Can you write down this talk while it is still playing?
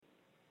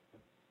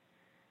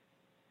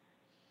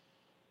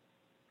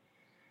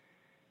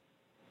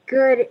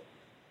Good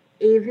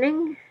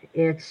evening.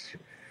 It's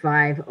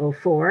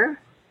 5:04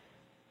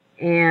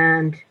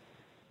 and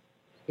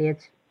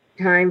it's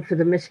time for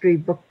the Mystery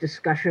Book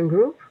Discussion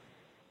Group.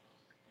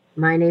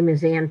 My name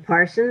is Ann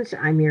Parsons.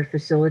 I'm your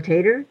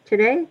facilitator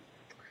today.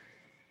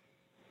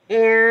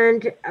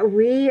 And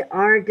we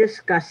are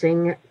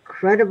discussing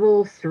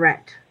Credible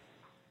Threat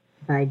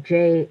by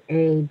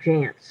J.A.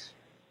 Jance.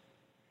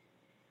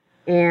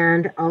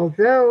 And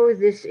although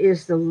this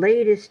is the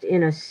latest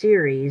in a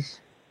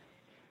series,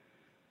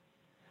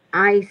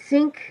 I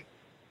think,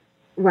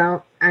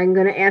 well, I'm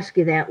going to ask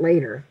you that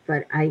later,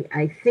 but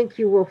I think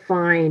you will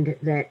find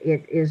that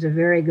it is a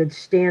very good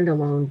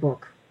standalone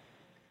book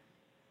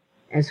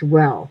as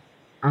well.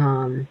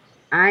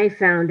 I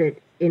found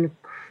it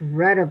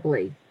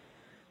incredibly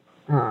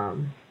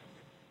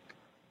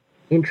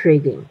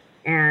intriguing.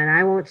 And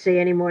I won't say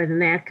any more than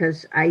that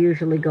because I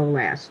usually go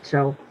last.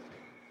 So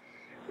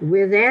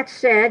with that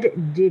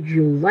said, did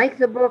you like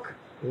the book?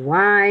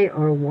 Why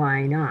or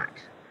why not?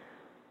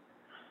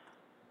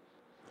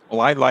 Well,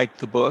 I liked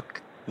the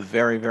book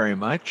very, very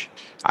much.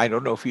 I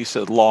don't know if you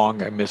said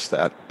long, I missed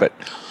that, but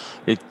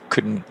it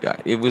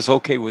was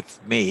okay with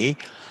me.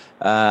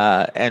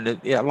 I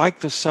like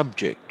the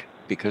subject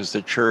because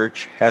the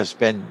church has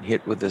been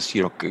hit with this,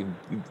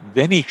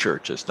 many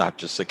churches, not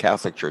just the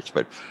Catholic Church,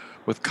 but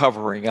with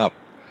covering up.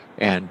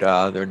 And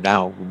they're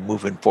now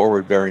moving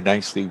forward very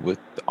nicely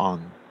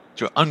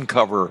to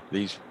uncover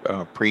these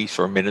priests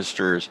or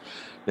ministers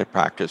that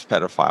practice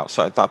pedophiles.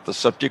 So I thought the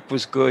subject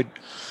was good.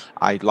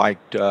 I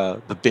liked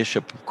the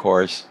bishop, of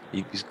course.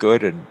 He was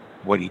good and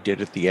what he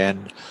did at the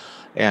end.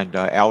 And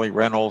Allie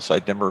Reynolds,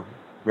 I'd never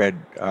read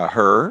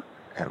her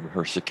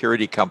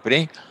security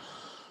company.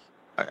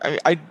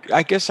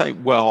 I guess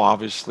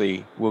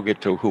obviously we'll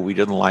get to who we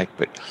didn't like,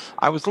 but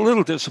I was a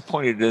little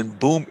disappointed in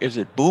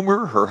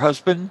Boomer, her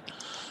husband,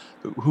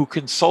 who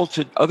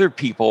consulted other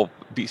people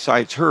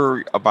besides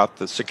her about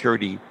the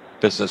security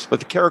business, but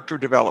the character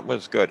development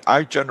was good.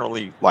 I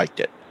generally liked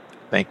it.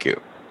 Thank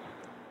you.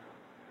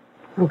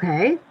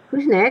 Okay,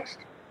 who's next?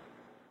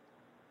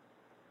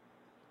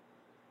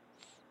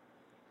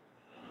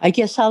 I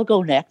guess I'll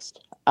go next.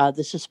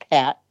 This is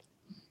Pat.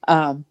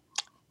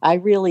 I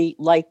really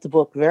liked the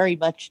book very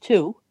much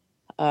too.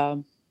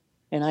 And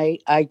I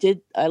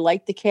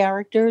liked the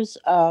characters.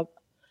 I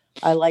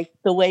liked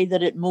the way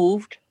that it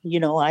moved.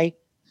 I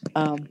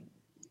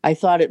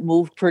thought it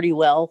moved pretty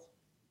well,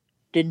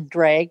 didn't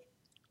drag.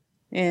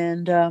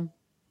 And and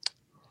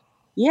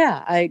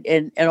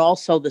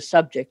also the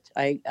subject.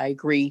 I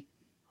agree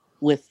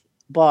with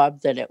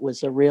Bob that it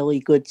was a really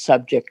good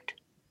subject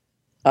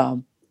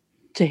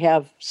to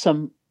have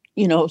some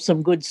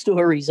good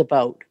stories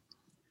about.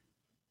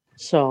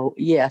 So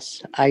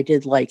yes, I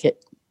did like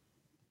it.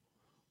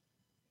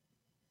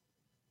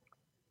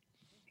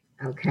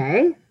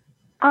 Okay.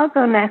 I'll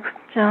go next,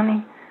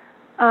 Johnny.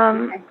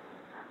 Okay.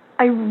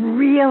 I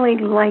really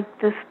like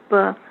this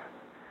book.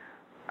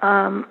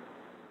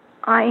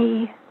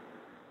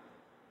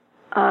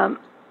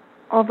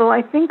 Although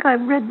I think I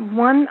read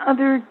one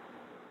other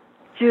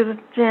Judith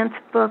Jance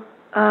book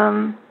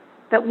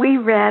that we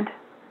read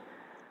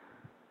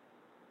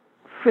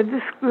for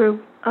this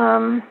group,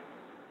 I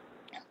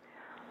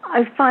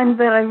find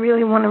that I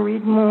really want to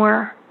read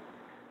more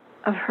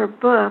of her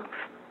books.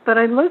 But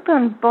I looked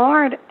on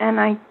Bard, and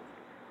I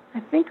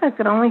think I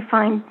could only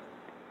find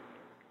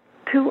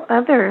two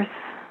others.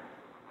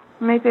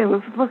 Maybe I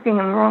was looking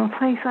in the wrong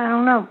place. I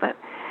don't know. But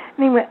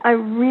anyway, I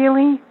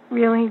really,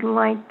 really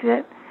liked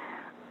it.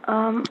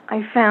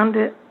 I found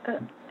it,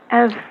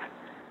 as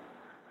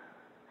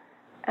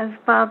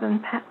Bob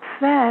and Pat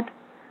said,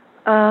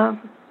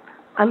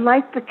 I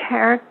liked the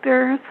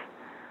characters.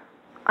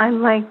 I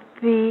liked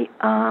there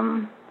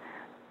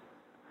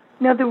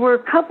were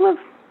a couple of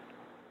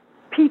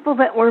people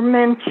that were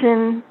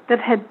mentioned that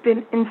had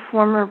been in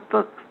former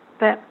books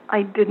that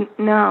I didn't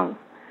know.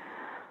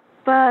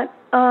 But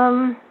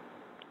I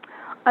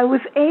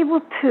was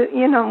able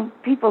to,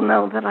 people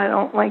know that I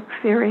don't like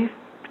series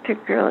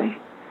particularly.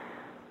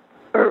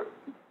 Or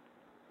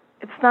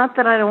it's not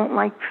that I don't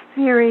like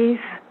series,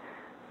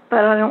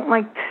 but I don't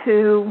like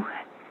to,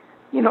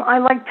 I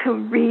like to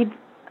read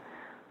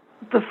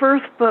the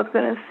first book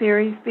in a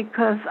series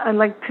because I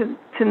like to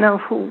know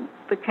who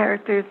the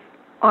characters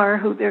are,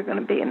 who they're going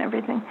to be and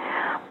everything.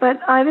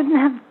 But I didn't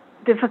have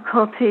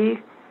difficulty.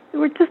 There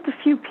were just a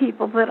few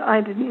people that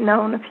I didn't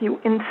know and a few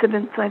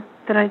incidents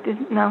that I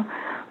didn't know.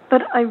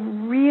 But I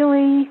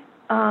really,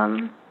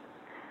 I'm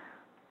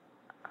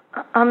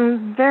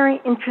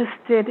very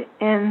interested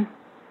in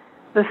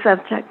the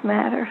subject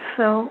matter.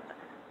 So,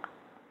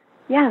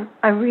 yeah,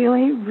 I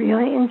really,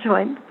 really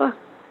enjoyed the book.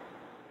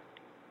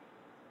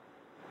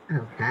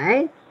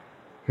 Okay.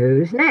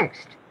 Who's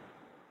next?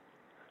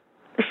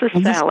 This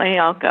is Sally.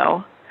 I'll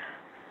go.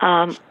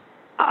 I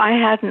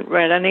hadn't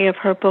read any of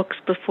her books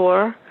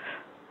before,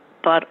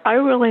 but I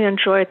really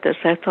enjoyed this.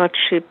 I thought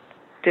she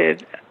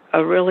did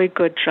a really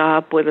good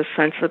job with a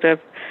sensitive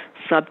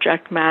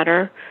subject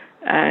matter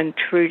and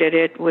treated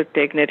it with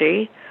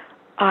dignity.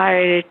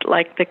 I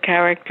liked the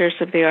characters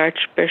of the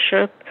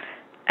Archbishop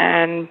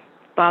and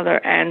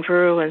Father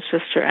Andrew and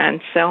Sister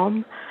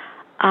Anselm.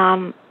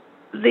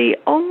 The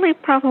only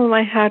problem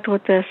I had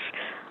with this,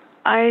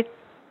 I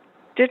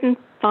didn't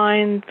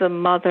find the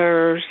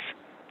mother's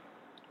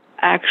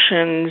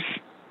actions.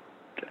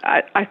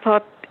 I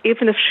thought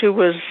even if she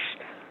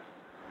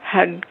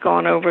had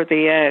gone over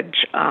the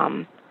edge,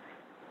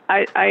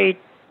 I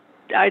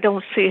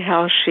don't see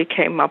how she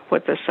came up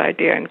with this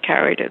idea and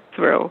carried it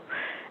through.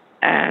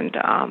 And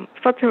I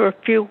thought there were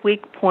a few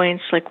weak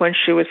points, like when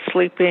she was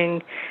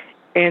sleeping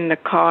in the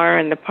car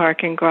in the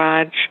parking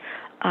garage.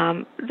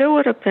 There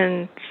would have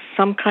been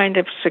some kind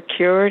of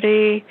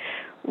security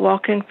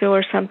walking through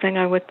or something,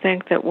 I would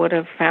think, that would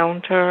have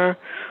found her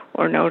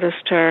or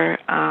noticed her.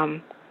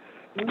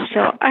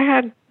 So I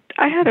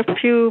had a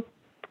few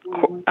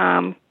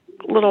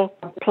little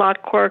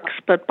plot quirks,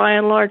 but by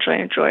and large, I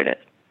enjoyed it.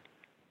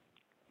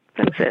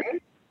 That's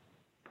it.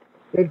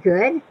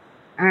 Good.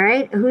 All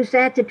right. Who's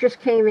that just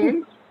came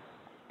in?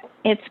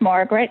 It's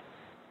Margaret.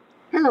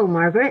 Hello,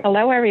 Margaret.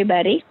 Hello,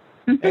 everybody.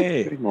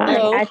 Hey,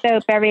 Hello. I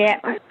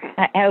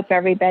hope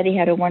everybody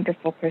had a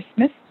wonderful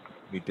Christmas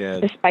we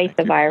did. despite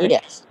the virus.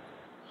 Yes.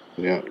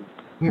 Yeah.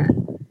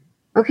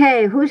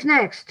 Okay, who's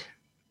next?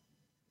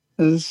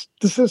 This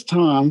is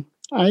Tom.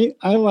 I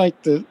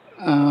liked it.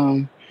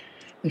 I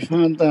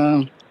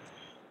found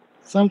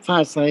some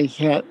parts I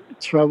had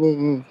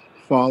trouble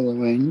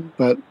following,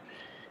 but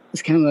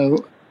it's kind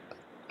of.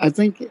 I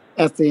think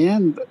at the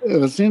end it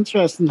was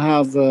interesting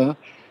how the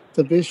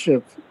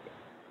bishop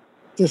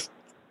just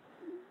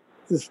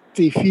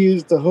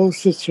defused the whole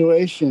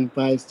situation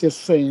by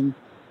just saying,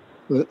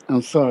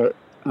 "I'm sorry,"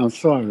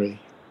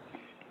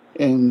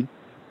 and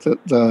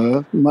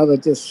the mother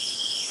just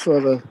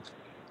sort of,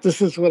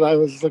 "This is what I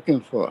was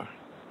looking for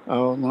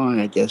all along,"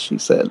 I guess she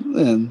said.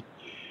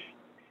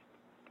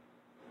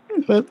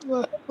 But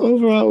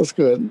overall, it was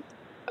good.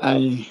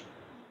 I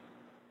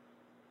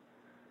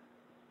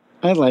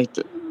liked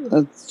it.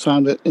 I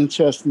found it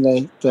interesting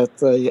that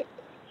the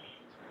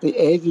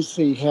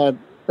agency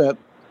that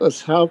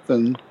was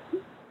helping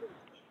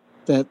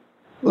that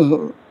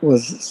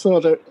was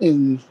sort of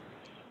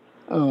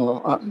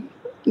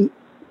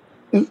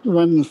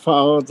running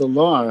foul of the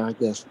law, I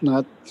guess.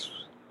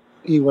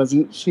 She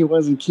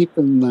wasn't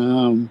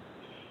keeping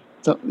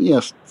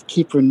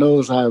keep her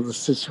nose out of the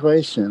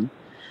situation,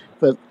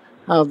 but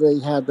how they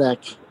had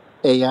that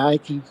AI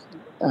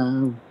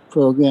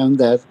program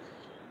that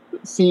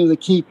seemed to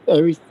keep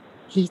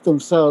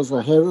themselves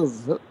ahead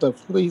of the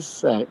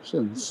police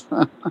actions.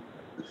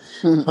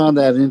 Found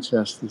that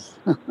interesting.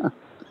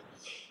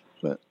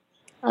 But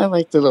I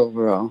liked it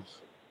overall.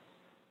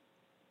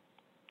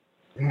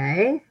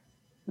 Okay.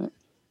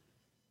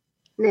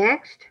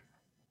 Next.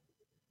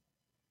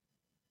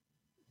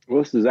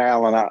 Well, this is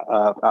Alan.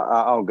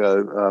 I'll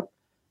go.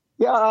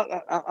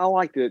 I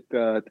liked it.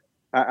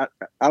 I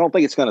don't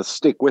think it's going to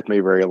stick with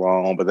me very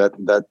long, but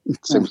that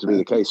seems to be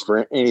the case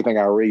for anything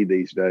I read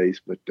these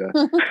days. But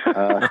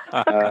I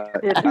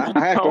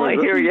have to. I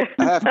hear you.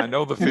 I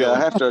know the feeling. I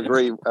have to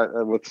agree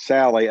with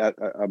Sally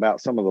about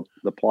some of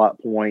the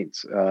plot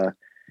points.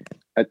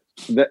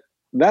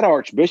 That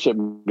Archbishop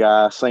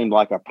guy seemed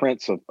like a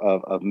prince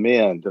of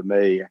men to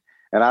me.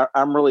 And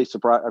I'm really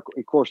surprised.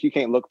 Of course, you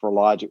can't look for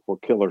logic where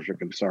killers are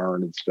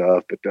concerned and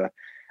stuff. But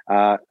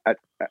I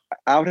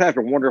would have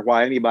to wonder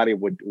why anybody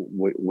would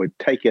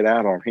take it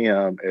out on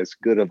him as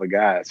good of a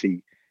guy as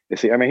he.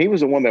 I mean, he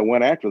was the one that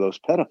went after those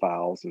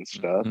pedophiles and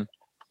stuff.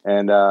 Mm-hmm.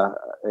 And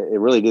it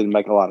really didn't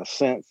make a lot of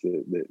sense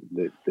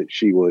that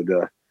she would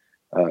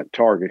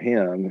target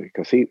him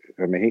because he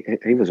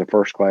was a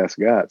first class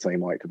guy. It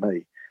seemed like to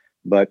me.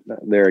 But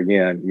there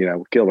again,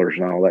 killers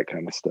and all that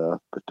kind of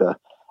stuff. But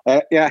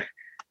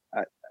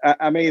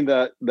I mean,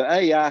 the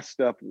AI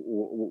stuff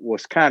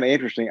was kind of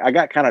interesting. I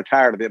got kind of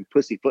tired of them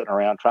pussyfooting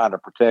around trying to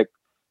protect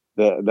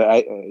the.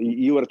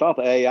 You would have thought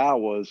the AI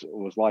was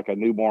like a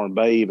newborn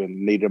babe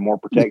and needed more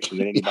protection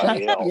than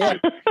anybody else.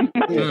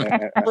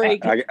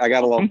 I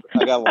got a little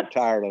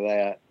tired of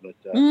that, but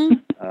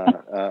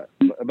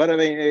I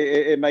mean,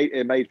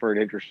 it made for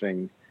an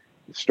interesting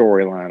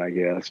storyline, I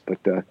guess. But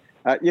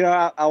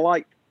I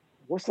like.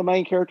 What's the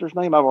main character's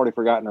name? I've already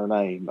forgotten her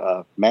name.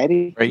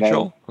 Maddie?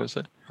 Rachel, was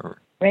it?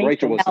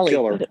 Rachel was the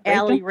killer.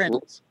 Allie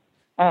Reynolds.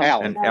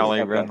 And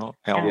Allie Reynolds.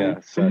 Yeah.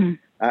 So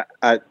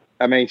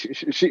I mean,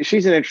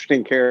 she's an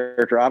interesting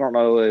character. I don't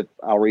know if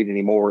I'll read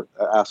any more.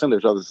 I assume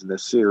there's others in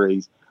this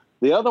series.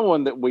 The other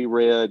one that we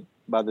read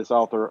by this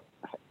author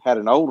had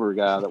an older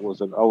guy that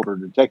was an older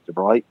detective,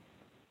 right?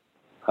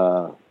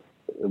 Was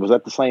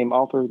that the same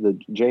author, the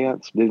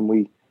Jantz? Didn't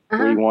we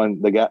read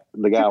one? The guy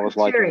different was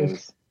like,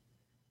 different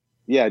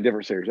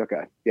series.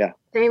 Okay, yeah,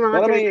 same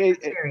author,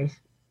 series.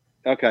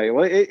 Okay,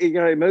 well,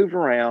 it moved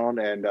around,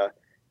 and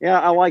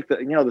I like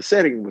the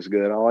setting was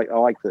good. I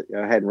like that.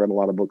 I hadn't read a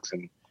lot of books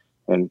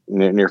and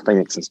near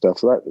Phoenix and stuff,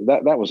 so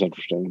that was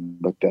interesting.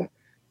 But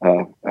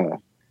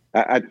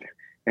I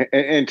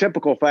in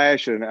typical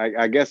fashion,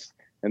 I guess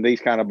in these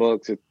kind of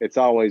books, it's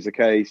always the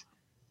case.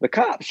 The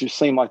cops just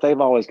seem like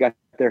they've always got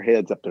their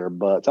heads up their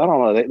butts. I don't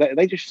know.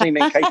 They just seem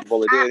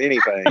incapable of doing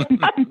anything.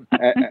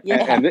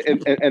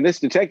 And this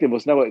detective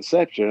was no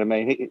exception. I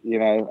mean,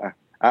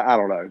 I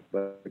don't know,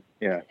 but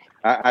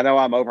I know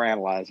I'm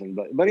overanalyzing,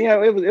 but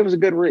it was a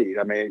good read.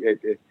 I mean,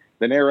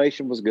 the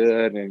narration was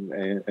good,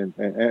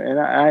 and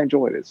I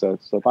enjoyed it. So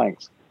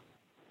thanks.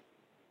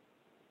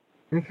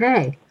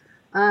 Okay,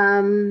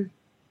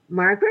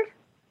 Margaret.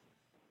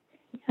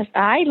 Yes,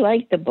 I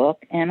liked the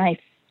book, and I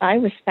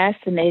was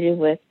fascinated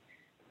with.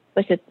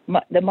 Was it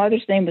the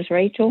mother's name was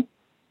Rachel?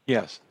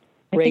 Yes.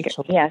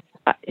 Rachel. Yes.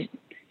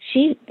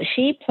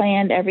 She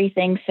planned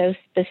everything so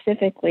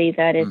specifically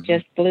that it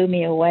just blew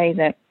me away.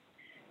 That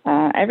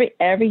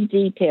every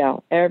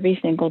detail, every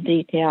single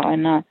detail,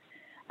 and I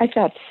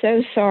felt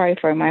so sorry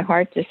for her. My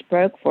heart just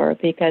broke for her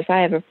because I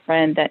have a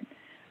friend that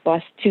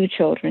lost 2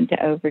 children to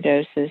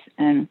overdoses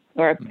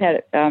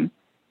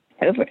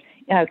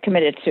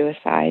committed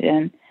suicide,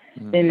 and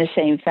in the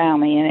same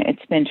family, and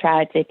it's been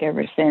tragic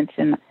ever since.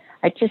 And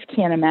I just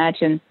can't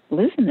imagine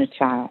losing a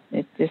child.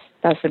 It just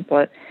doesn't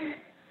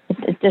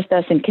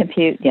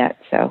compute yet.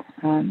 So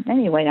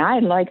anyway, I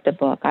liked the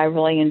book. I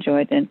really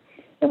enjoyed it.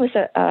 It was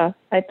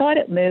I thought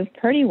it moved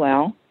pretty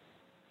well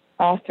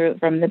all through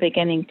from the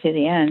beginning to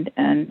the end,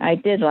 and I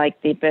did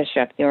like the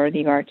bishop or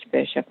the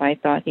archbishop. I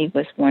thought he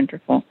was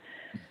wonderful.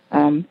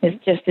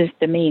 His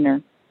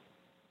demeanor.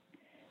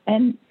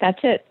 And that's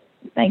it.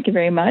 Thank you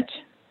very much.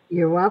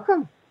 You're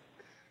welcome.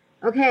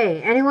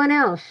 Okay, anyone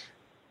else?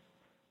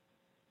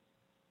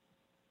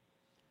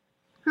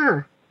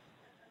 Huh.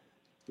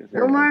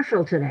 No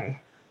Marshall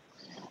today.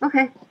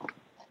 Okay.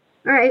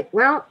 All right.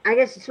 Well, I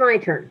guess it's my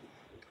turn.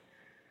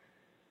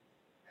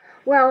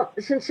 Well,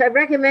 since I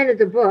recommended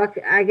the book,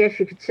 I guess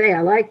you could say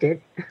I liked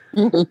it.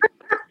 But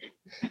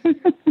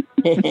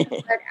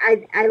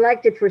I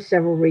liked it for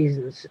several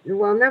reasons.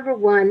 Well, number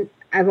one,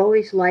 I've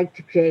always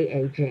liked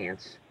J.A.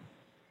 Jance.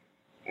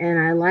 And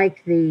I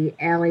like the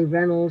Allie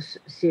Reynolds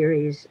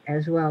series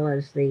as well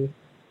as the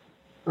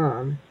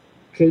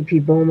J.P.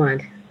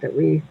 Beaumont that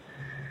we...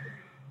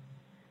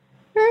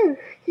 Hey,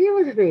 deal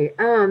with me.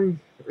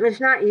 It's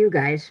not you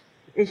guys.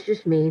 It's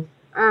just me.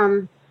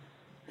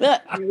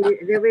 That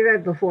we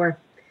read before.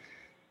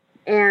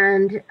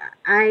 And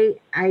I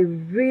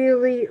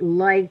really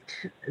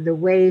liked the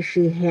way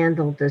she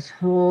handled this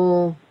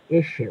whole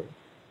issue.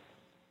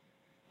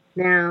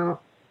 Now,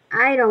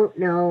 I don't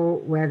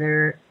know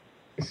whether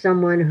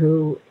someone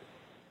who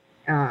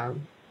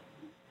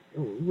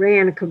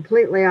ran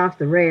completely off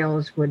the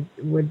rails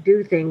would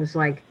do things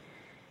like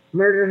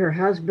murder her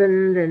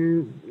husband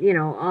and,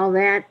 all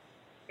that,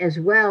 as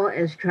well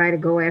as try to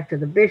go after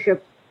the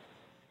bishop.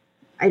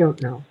 I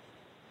don't know.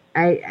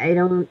 I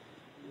don't,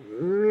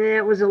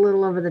 it was a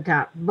little over the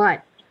top,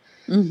 but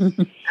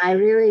I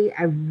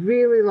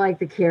really liked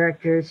the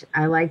characters.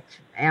 I liked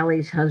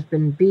Allie's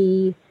husband,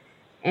 B,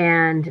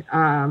 and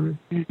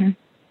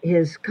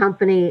his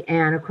company,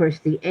 and of course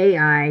the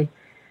AI,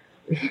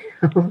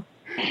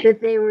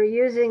 that they were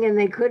using, and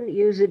they couldn't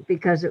use it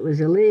because it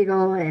was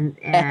illegal, and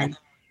and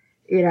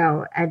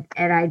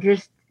I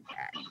just,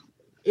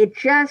 it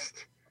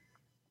just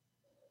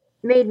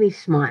made me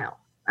smile.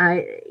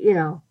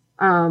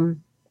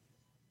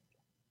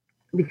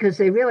 Because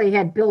they really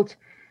had built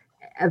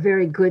a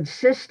very good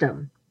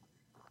system,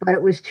 but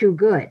it was too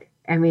good.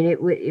 I mean,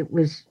 it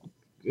was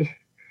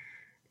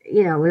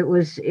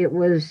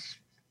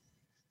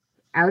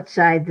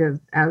outside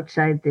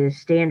the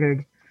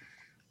standard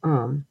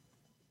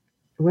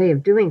way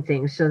of doing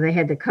things. So they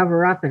had to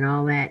cover up and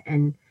all that.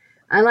 And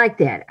I like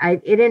that.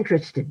 It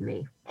interested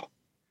me.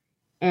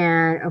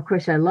 And of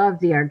course, I love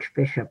the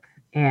Archbishop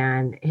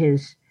and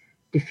his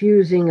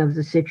diffusing of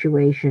the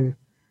situation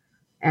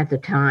at the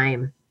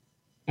time.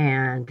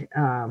 And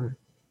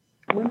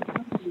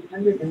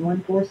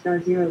 101 4-star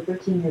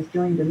 013 has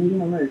joined the meeting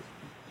alert.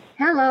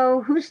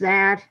 Hello, who's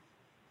that?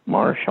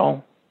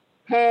 Marshall.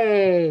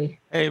 Hey.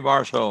 Hey,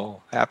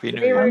 Marshall. Happy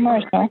New Year.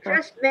 Marshall.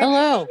 Just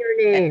mentioning your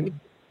name.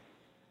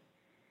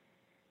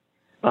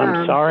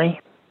 I'm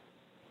sorry?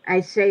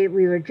 I say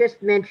we were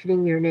just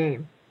mentioning your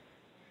name.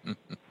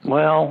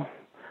 Well,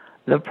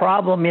 the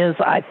problem is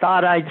I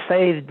thought I'd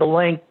saved the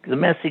link, the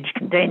message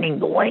containing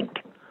the link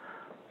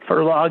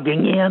for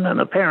logging in,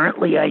 and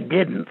apparently I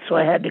didn't, so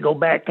I had to go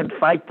back and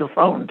fight the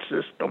phone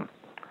system.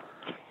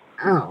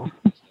 Oh.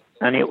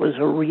 And it was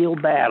a real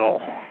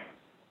battle.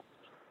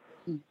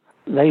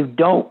 They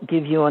don't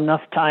give you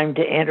enough time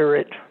to enter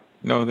it.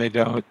 No, they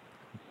don't.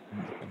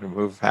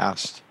 Move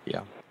fast.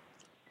 Yeah.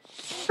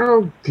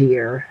 Oh,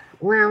 dear.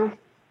 Well,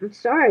 I'm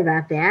sorry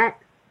about that.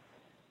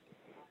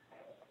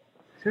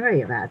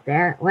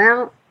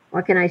 Well,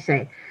 what can I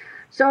say?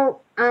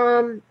 So,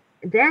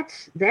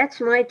 that's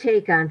my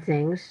take on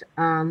things.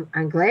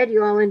 I'm glad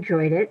you all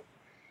enjoyed it.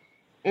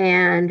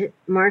 And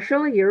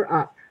Marshall, you're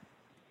up.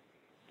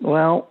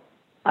 Well,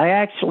 I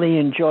actually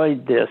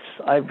enjoyed this.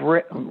 I've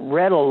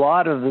read a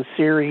lot of the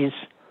series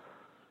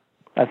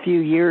a few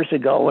years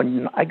ago,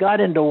 and I got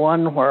into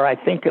one where I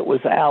think it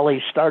was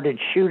Allie started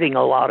shooting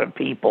a lot of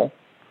people.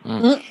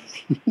 And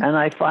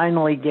I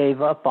finally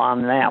gave up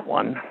on that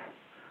one.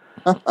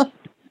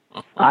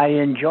 I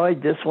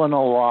enjoyed this one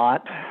a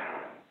lot.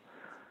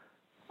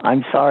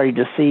 I'm sorry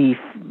to see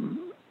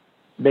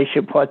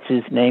Bishop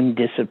What's-His-Name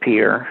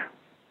disappear.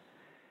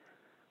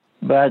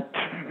 But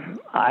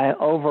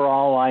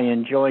overall, I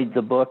enjoyed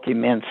the book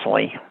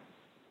immensely.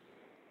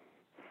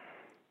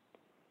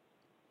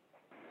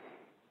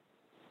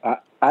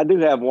 I do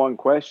have one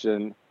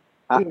question.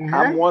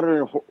 I'm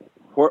wondering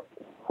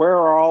where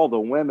are all the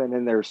women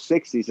in their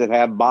 60s that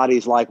have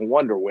bodies like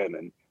Wonder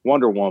Woman?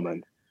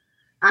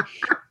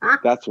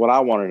 That's what I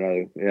want to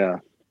know. Yeah.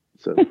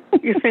 So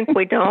You think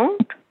we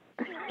don't?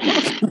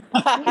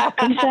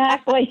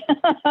 Exactly.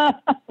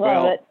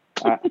 Love it.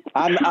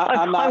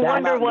 I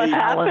wonder what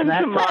happened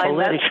to mine. That's a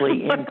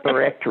politically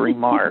incorrect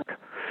remark.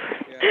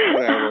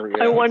 Whatever.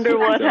 Yeah. I wonder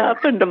what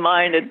happened to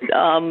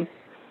mine.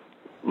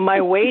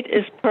 My weight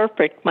is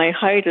perfect. My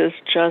height is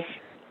just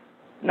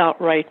not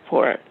right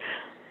for it.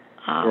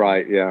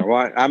 Right. Yeah.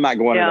 Well, I'm not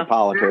going into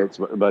politics,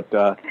 but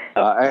and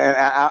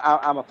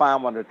I'm a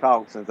fine one to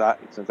talk since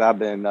I've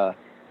been.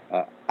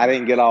 I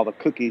didn't get all the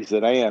cookies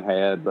that Ann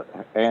had, but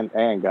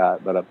Ann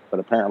got, but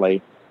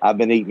apparently I've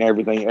been eating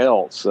everything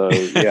else. So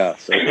yeah.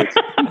 So it's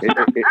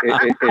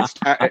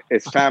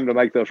time to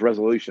make those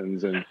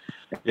resolutions and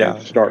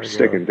start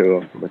sticking to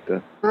them. But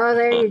there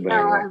you go.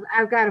 anyway.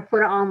 I've got to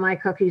put all my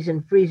cookies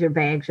in freezer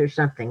bags or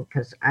something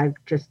because I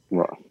just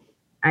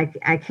I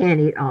can't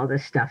eat all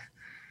this stuff.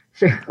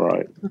 So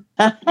Right.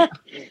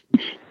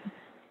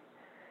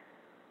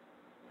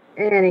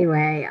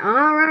 Anyway,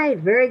 all right,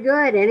 very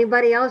good.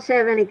 Anybody else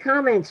have any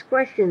comments,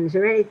 questions,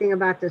 or anything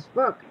about this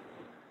book?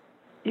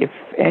 If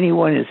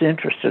anyone is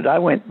interested, I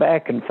went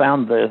back and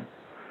found the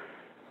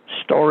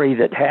story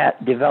that had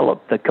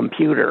developed the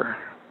computer,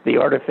 the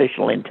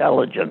artificial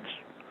intelligence.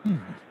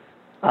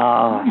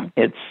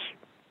 It's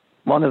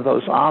one of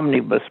those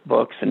omnibus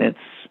books, and it's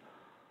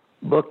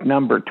book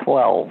number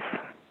 12.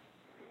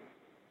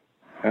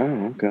 Oh,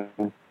 okay.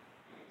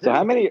 So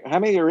how many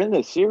are in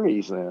this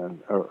series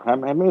then, or how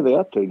many are they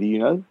up to? Do you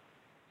know?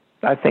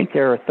 I think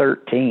there are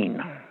 13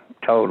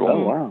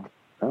 total.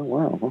 Oh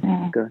wow.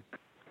 Okay.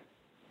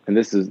 And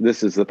this is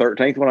the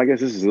 13th one. I guess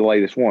this is the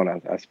latest one.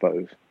 I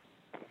suppose.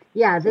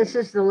 Yeah, this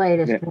is the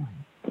latest one.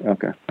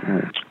 Okay. All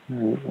right.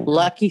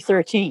 Lucky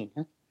 13.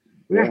 Huh?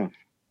 Yeah.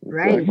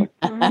 Right.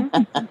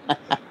 Exactly.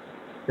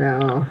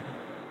 So,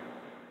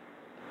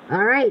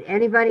 all right.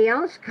 Anybody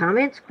else?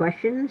 Comments,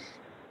 questions?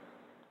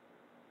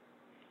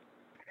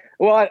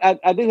 Well,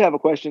 I do have a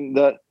question.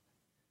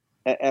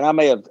 And I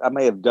may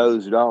have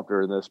dozed off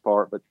during this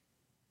part, but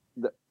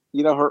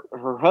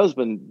her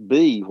husband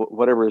B,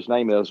 whatever his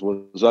name is,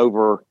 was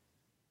over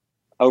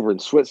in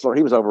Switzerland.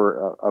 He was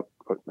over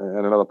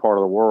in another part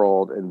of the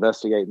world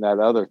investigating that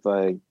other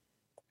thing.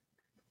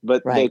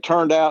 But it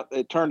turned out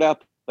the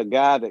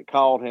guy that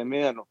called him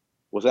in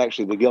was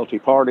actually the guilty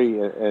party,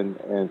 and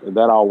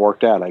that all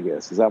worked out. I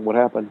guess, is that what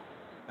happened?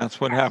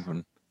 That's what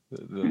happened.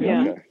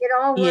 It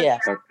all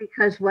worked out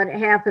because what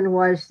happened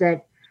was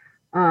that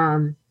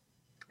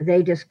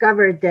they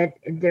discovered that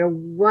there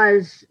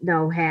was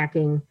no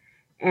hacking,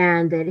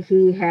 and that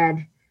he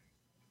had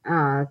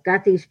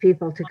got these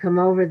people to come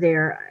over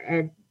there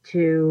and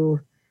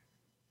to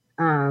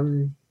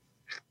the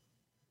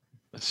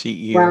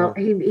CEO. Well,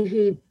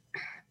 he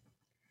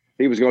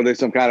was going to do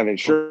some kind of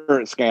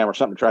insurance scam or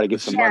something to try to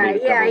get some money.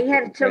 Yeah, he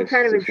had some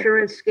kind of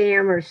insurance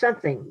scam or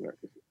something.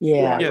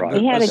 Yeah,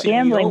 he had a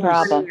gambling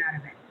problem.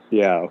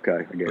 Yeah,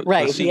 okay.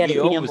 Right, the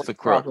CEO was the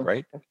crook,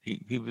 right?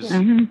 He was.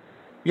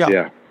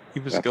 Yeah,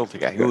 he was a guilty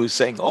guy who was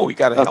saying, "Oh, you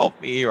got to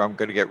help me, or I'm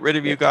going to get rid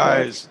of you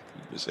guys."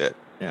 He was it.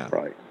 Yeah.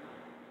 Right.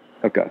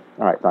 Okay.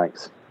 All right.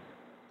 Thanks.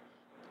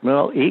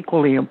 Well,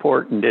 equally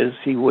important is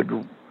he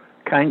would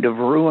kind of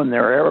ruin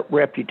their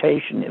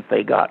reputation if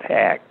they got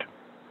hacked,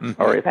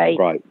 or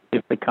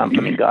if the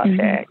company got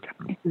hacked.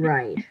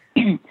 Right.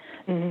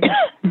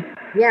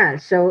 Yeah.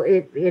 So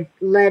it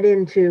led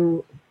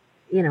into,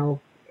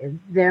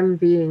 them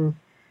being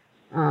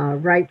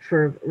ripe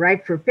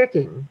for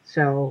picking.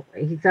 So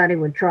he thought he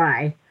would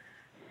try.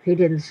 He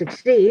didn't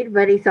succeed,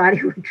 but he thought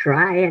he would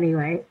try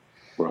anyway.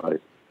 Right.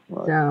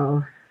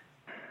 So,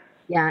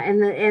 yeah,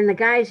 and the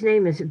guy's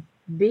name is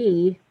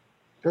B,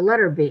 the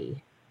letter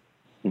B.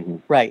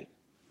 Right.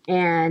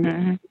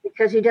 And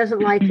because he doesn't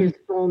like his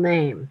full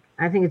name,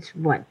 I think it's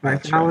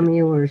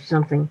Bartholomew or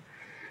something.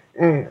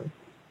 I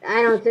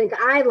don't think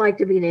I'd like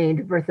to be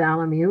named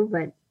Bartholomew,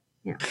 but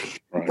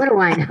what do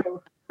I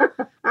know?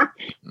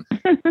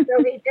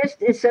 So he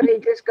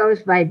just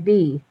goes by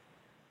B.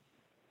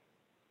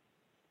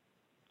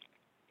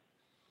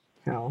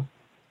 So,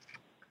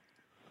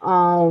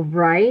 all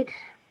right.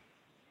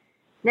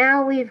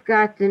 Now we've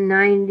got the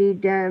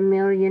 $90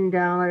 million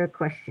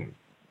question.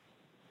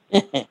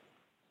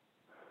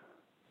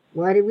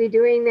 What are we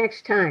doing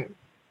next time?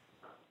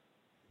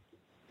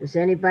 Does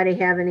anybody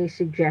have any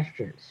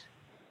suggestions?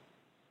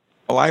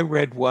 Well, I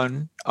read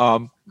one. I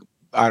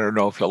don't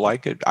know if you'll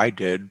like it. I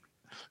did.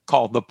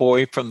 Called The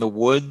Boy from the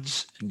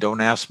Woods.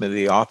 Don't ask me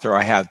the author.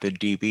 I had the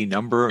DB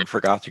number and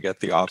forgot to get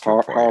the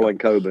author. Harlan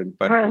Coben.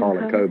 But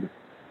Harlan Coben.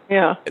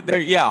 Yeah.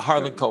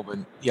 Harlan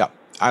Coben. Yeah.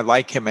 I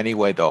like him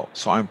anyway, though,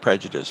 so I'm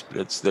prejudiced. But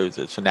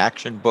it's an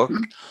action book,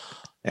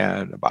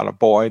 and about a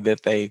boy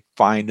that they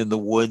find in the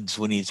woods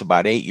when he's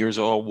about 8 years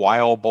old,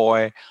 wild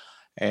boy,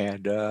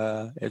 and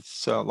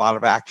it's a lot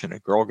of action. A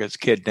girl gets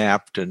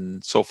kidnapped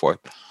and so forth.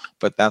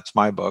 But that's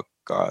my book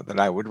that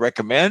I would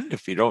recommend.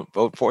 If you don't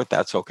vote for it,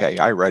 that's okay.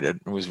 I read it;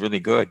 it was really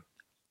good.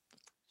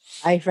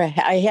 I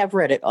have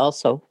read it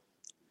also.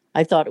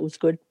 I thought it was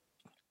good.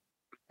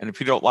 And if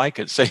you don't like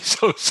it, say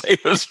so.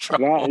 Save us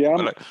trouble. Yeah,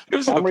 But it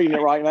was I'm reading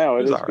it right now.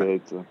 It was is all right.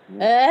 good. So,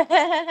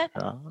 yeah.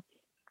 All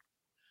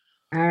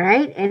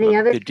right. Any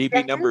other? The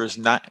DB number is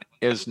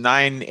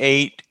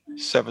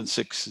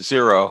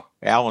 98760.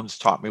 Alan's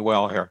taught me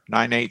well here.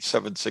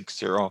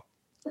 98760.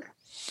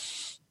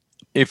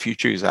 If you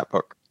choose that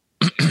book.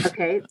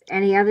 Okay.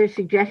 Any other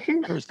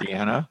suggestions? There's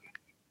Deanna.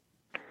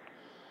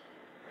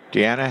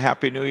 Deanna,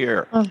 Happy New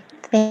Year. Oh,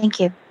 thank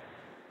you.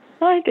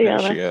 Hi, There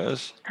Deanna. she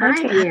is. Hi,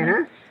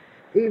 Deanna.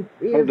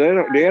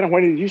 Deanna,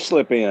 when did you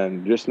slip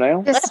in? Just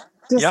now? Just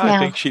Yeah, now. I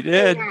think she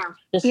did.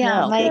 Just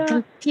Yeah, now. my Yeah.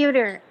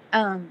 computer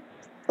you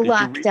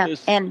locked read up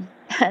this? and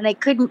I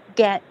couldn't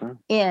get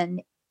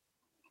in.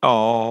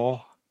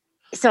 Oh.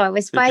 So I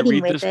was Did you fighting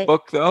read with this it.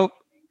 book, though?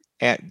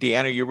 And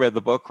Deanna, you read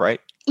the book, right?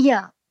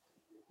 Yeah.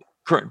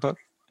 Current book?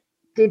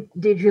 Did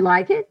you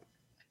like it?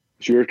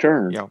 It's your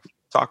turn. Yeah.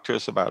 Talk to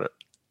us about it.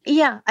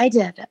 Yeah, I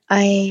did.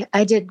 I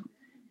did.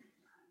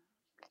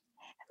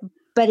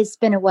 But it's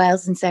been a while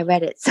since I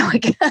read it, so I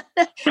got.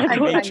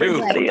 Me too.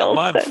 A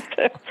month.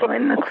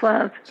 Join the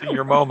club. It's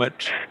your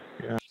moment.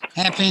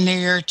 Happy New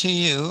Year to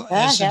you.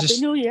 Is the, Happy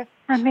New Year.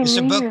 is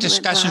the New book Year,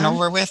 discussion Ron.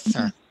 over with?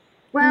 Or?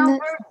 Well,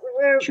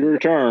 we're It's your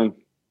turn.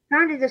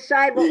 trying to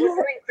decide what we're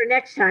doing for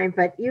next time,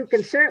 but you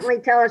can certainly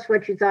tell us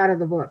what you thought of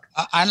the book.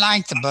 I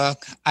like the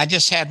book. I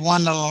just had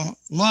one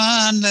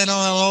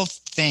little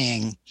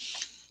thing.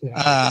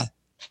 Yeah.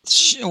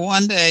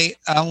 One day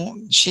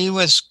she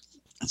was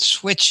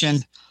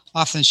switching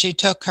off, and she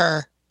took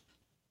her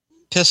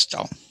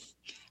pistol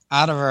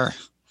out of her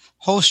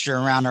holster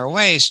around her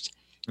waist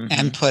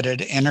and put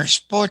it in her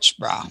sports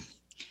bra.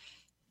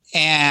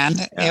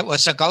 And it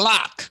was a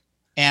Glock.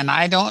 And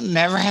I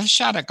never have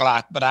shot a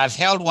Glock, but I've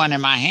held one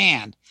in my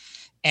hand.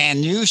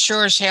 And you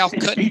sure as hell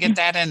couldn't get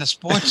that in a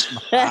sports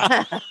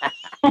bra.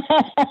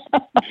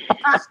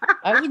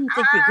 I wouldn't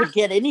think you could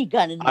get any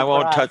gun in the I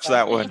won't bra, touch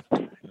that one.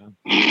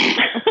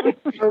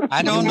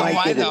 I don't know might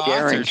why get the a author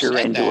Derringer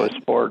said into that.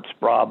 a sports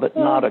bra, but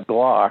not a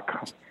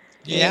Glock.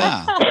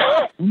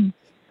 Yeah. In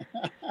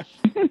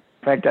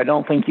fact, I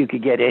don't think you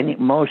could get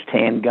most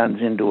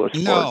handguns into a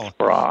sports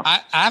bra.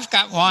 I've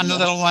got one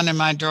little one in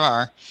my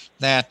drawer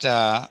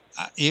that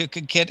you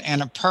could get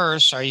in a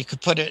purse, or you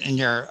could put it in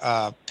your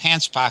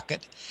pants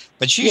pocket.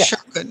 But you sure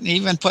couldn't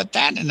even put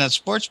that in a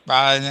sports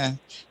bra.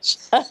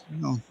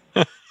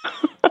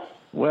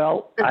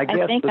 Well, I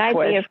guess think the I'd be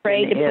question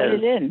afraid to put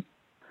is, it in.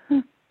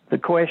 the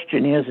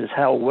question is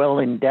how well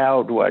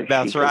endowed was she?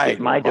 That's 'Cause right. It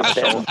might have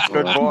been.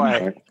 Good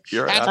boy.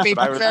 Had to be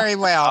very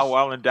well. How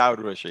well endowed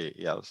was she?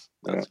 Yes.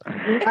 That's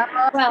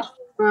right. Well,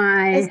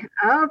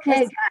 Okay,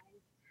 guys.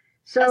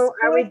 So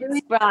are we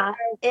doing?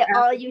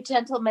 All you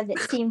gentlemen that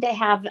seem to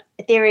have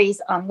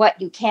theories on what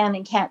you can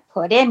and can't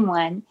put in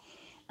one,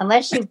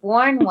 unless you've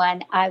worn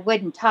one, I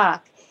wouldn't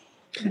talk.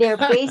 They're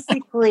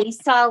basically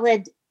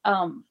solid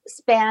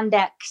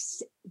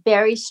spandex,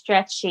 very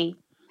stretchy,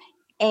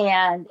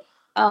 and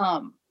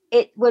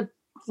it would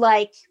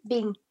like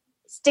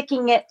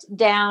sticking it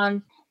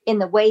down in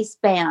the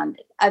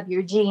waistband of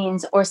your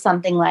jeans or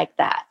something like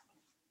that.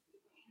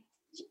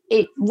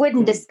 It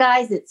wouldn't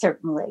disguise it,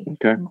 certainly,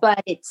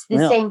 but it's the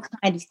same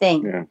kind of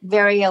thing. Yeah.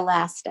 Very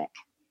elastic.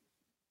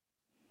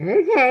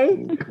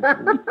 Okay.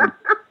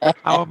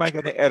 How am I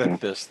going to edit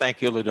this?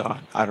 Thank you, LaDon.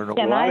 I don't know.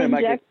 Can I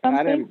inject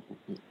something?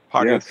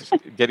 It's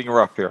getting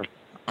rough here.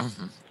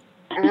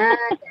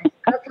 Okay.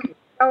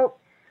 So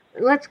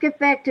let's get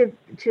back to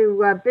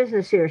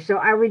business here. So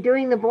are we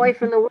doing the boy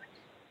from the woods?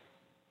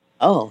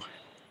 Oh.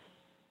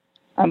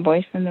 A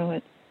boy from the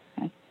woods.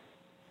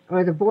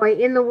 Or the boy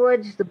in the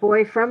woods, the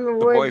boy from the The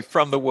woods? Boy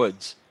from the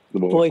Woods. The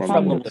Boy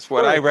from the That's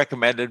what I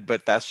recommended,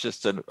 but that's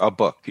just a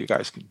book. You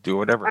guys can do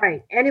whatever. All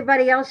right.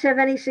 Anybody else have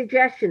any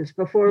suggestions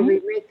before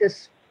we make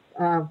this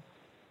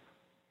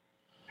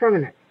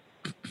permanent?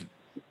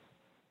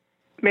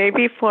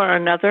 Maybe for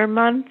another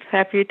month.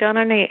 Have you done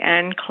any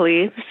Anne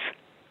Cleves?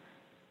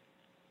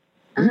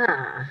 She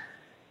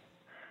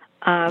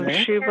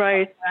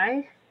writes.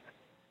 Right?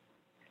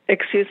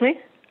 Excuse me?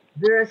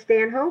 Vera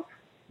Stanhope?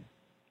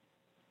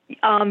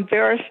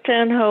 Vera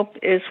Stanhope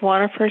is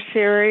one of her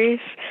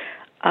series.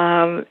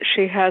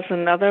 She has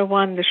another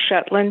one, the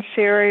Shetland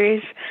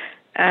series,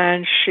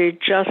 and she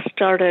just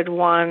started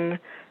one,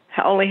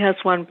 only has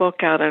one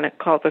book out in it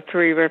called the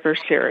Three Rivers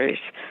series.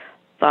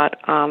 But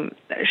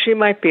she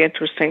might be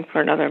interesting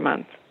for another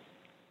month.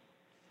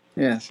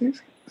 Yes.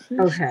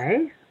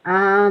 Okay.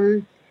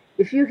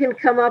 If you can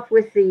come up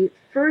with the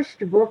first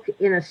book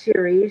in a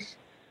series.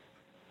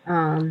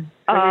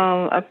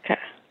 Okay.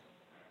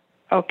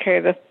 Okay,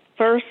 the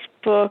first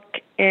book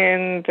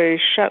in the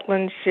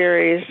Shetland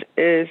series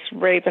is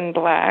Raven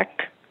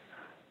Black.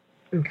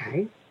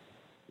 Okay.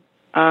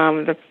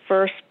 The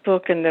first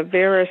book in the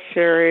Vera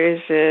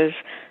series is,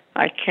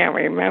 I can't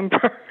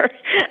remember,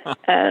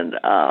 and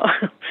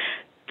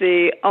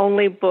the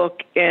only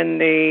book in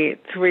the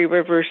Three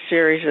Rivers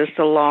series is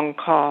The Long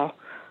Call.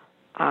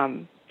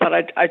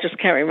 But I just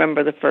can't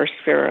remember the first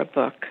Vera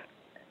book.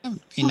 It'd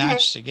be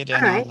nice to get in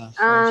All right. on the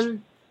first.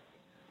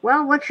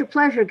 Well, what's your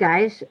pleasure,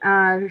 guys?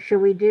 Shall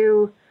we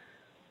do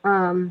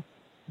the?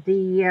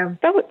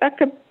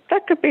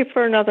 That could be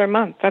for another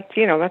month. That's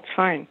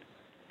fine.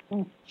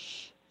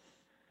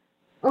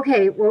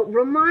 Okay. Well,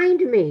 remind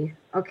me.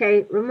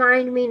 Okay,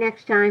 remind me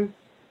next time,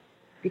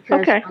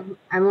 because Okay.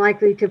 I'm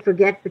likely to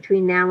forget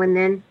between now and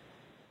then.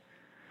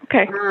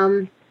 Okay.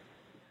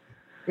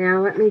 Now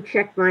let me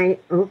check my.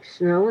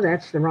 Oops, no,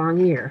 that's the wrong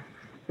year.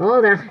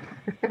 Hold on.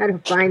 I gotta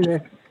find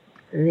the.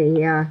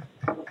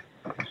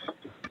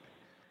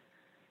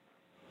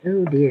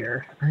 Oh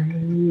dear, I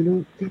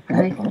don't think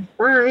I can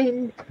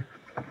find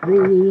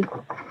the.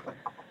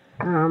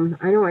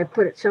 I know I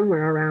put it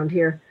somewhere around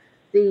here.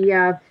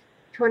 The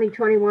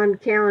 2021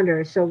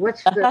 calendar. So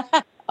what's the?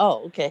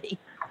 Oh, okay.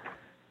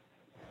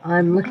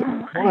 I'm looking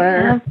I for.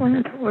 have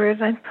one. Where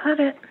did I put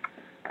it?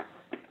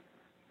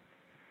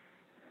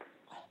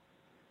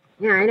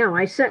 Yeah, I know.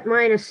 I set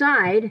mine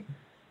aside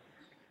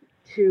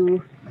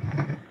to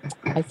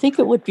I think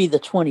it would be the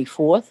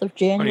 24th of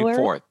January.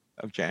 24th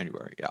of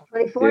January, yeah.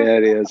 24th. Yeah,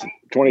 it is.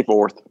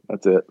 24th.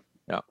 That's it.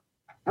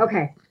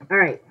 Okay. All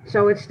right.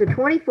 So it's the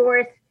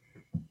 24th,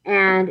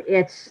 and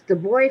it's The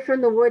Boy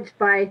from the Woods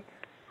by,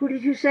 who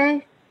did you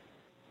say?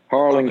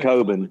 Harlan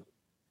Coben.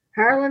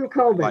 Harlan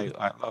Coben.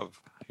 I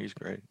love. He's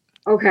great.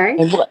 Okay.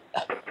 And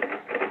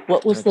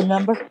what was the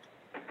number?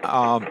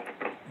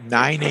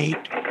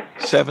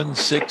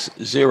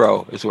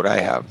 98760 is what I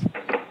have.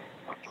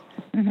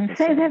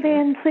 Say that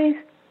again, please.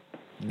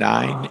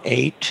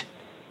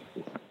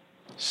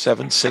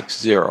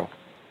 98760.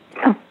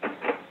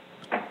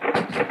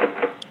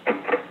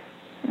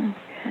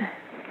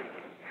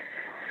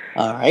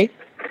 All right.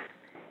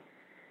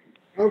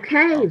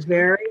 Okay.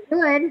 Very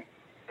good.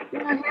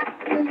 Well,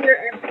 happy New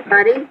Year,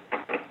 everybody.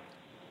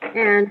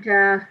 And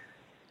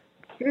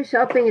here's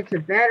hoping it's a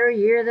better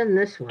year than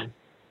this one.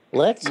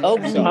 Let's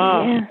hope so.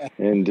 Yeah.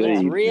 Indeed.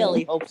 Let's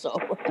really hope so.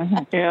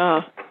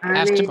 Yeah. I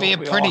Have to mean, be a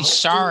we pretty all-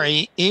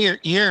 sorry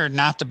year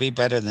not to be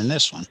better than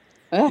this one.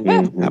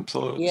 Mhm.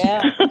 Absolutely.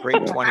 Yeah.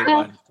 Great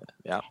 21.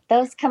 Yeah.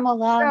 Those come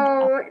along.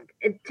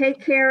 so take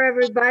care,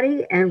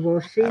 everybody, and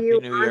we'll see Happy you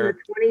New on Year.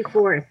 the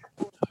 24th.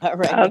 All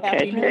right. Okay.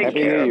 Happy New Take Happy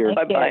Year. New Year.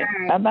 care. Bye bye. All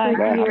right. Bye-bye.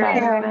 Good year,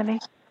 Bye-bye. everybody.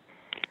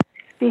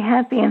 Be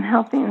happy and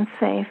healthy and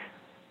safe.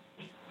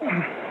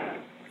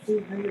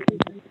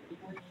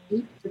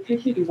 208.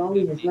 Patricia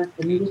Duvalier has left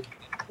the meeting.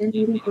 End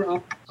meeting for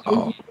all.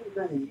 Oh. End meeting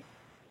button.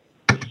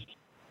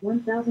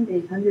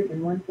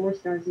 1801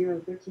 4-star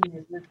 013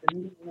 has left the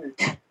meeting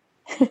alert.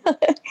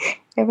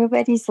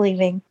 Everybody's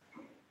leaving.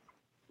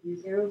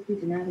 Use arrow key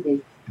to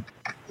navigate.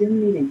 Zoom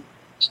meeting.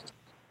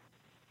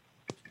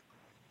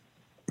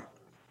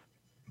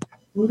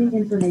 Meeting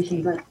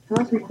information but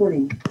pause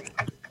recording.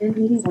 End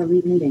meeting or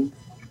leave meeting.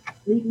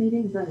 Leave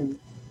meeting button.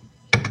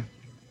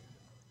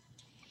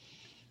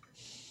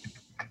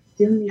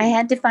 Zoom meeting. I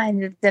had to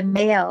find the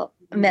mail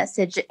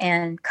message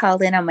and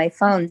called in on my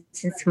phone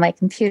since my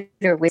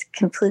computer was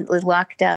completely locked up.